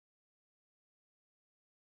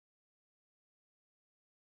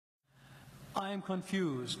I am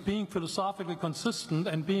confused. Being philosophically consistent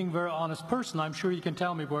and being a very honest person, I'm sure you can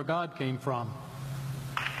tell me where God came from.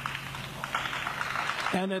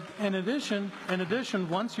 And in addition,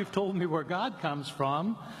 once you've told me where God comes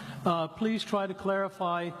from, please try to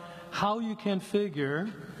clarify how you can figure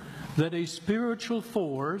that a spiritual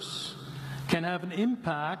force can have an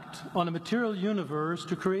impact on a material universe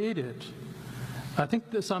to create it. I think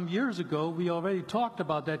that some years ago we already talked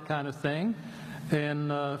about that kind of thing in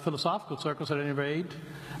philosophical circles at any rate,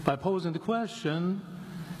 by posing the question,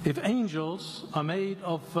 if angels are made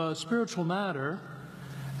of spiritual matter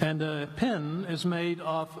and a pen is made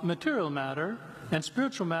of material matter and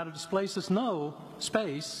spiritual matter displaces no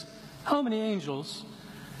space, how many angels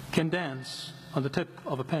can dance on the tip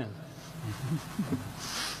of a pen?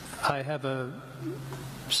 I have a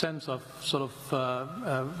sense of sort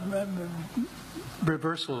of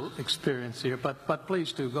reversal experience here, but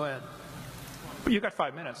please do, go ahead. You got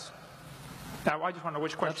 5 minutes. Now, I just want to know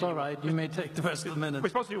which question. That's all right. You may take the rest of the minute. We're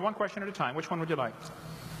supposed to do one question at a time. Which one would you like?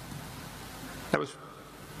 That was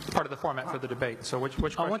part of the format for the debate. So which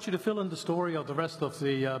question? I want you to fill in the story of the rest of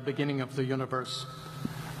the beginning of the universe.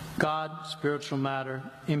 God, spiritual matter,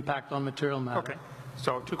 impact on material matter. Okay.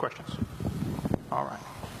 So 2 questions. All right.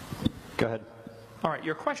 Go ahead. All right,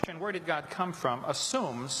 your question, where did God come from,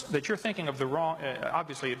 assumes that you're thinking of the wrong,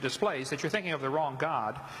 obviously it displays that you're thinking of the wrong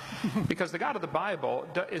God, because the God of the Bible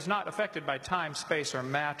is not affected by time, space, or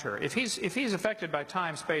matter. If he's affected by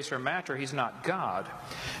time, space, or matter, he's not God.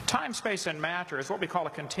 Time, space, and matter is what we call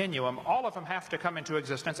a continuum. All of them have to come into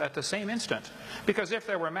existence at the same instant, because if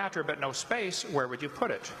there were matter but no space, where would you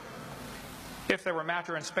put it? If there were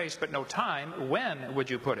matter and space but no time, when would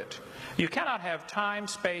you put it? You cannot have time,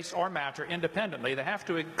 space, or matter independently. They have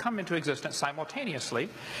to come into existence simultaneously.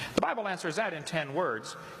 The Bible answers that in 10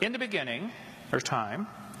 words. In the beginning, there's time.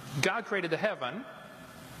 God created the heaven,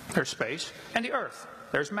 there's space, and the earth,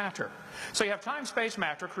 there's matter. So you have time, space,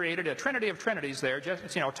 matter, created a trinity of trinities there. Just,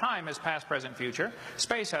 time is past, present, future.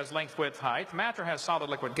 Space has length, width, height. Matter has solid,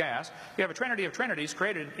 liquid, gas. You have a trinity of trinities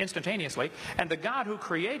created instantaneously. And the God who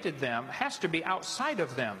created them has to be outside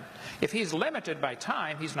of them. If he's limited by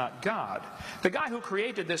time, he's not God. The guy who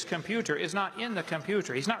created this computer is not in the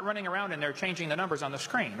computer. He's not running around in there changing the numbers on the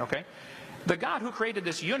screen, okay? The God who created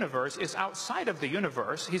this universe is outside of the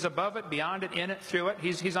universe. He's above it, beyond it, in it, through it.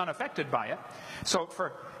 He's unaffected by it. So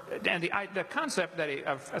the concept that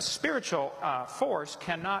a spiritual force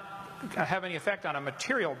cannot have any effect on a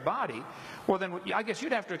material body, well then I guess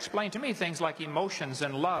you'd have to explain to me things like emotions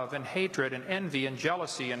and love and hatred and envy and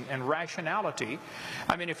jealousy and rationality.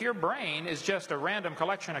 I mean, if your brain is just a random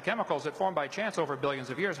collection of chemicals that form by chance over billions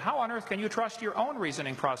of years, how on earth can you trust your own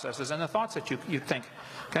reasoning processes and the thoughts that you think?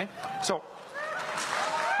 Okay, so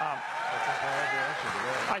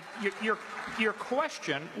your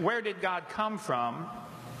question, where did God come from,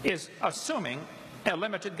 is assuming a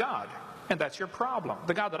limited God. And that's your problem.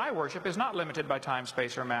 The God that I worship is not limited by time,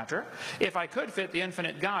 space, or matter. If I could fit the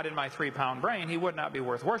infinite God in my 3-pound brain, he would not be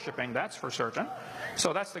worth worshiping, that's for certain.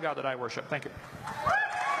 So that's the God that I worship. Thank you.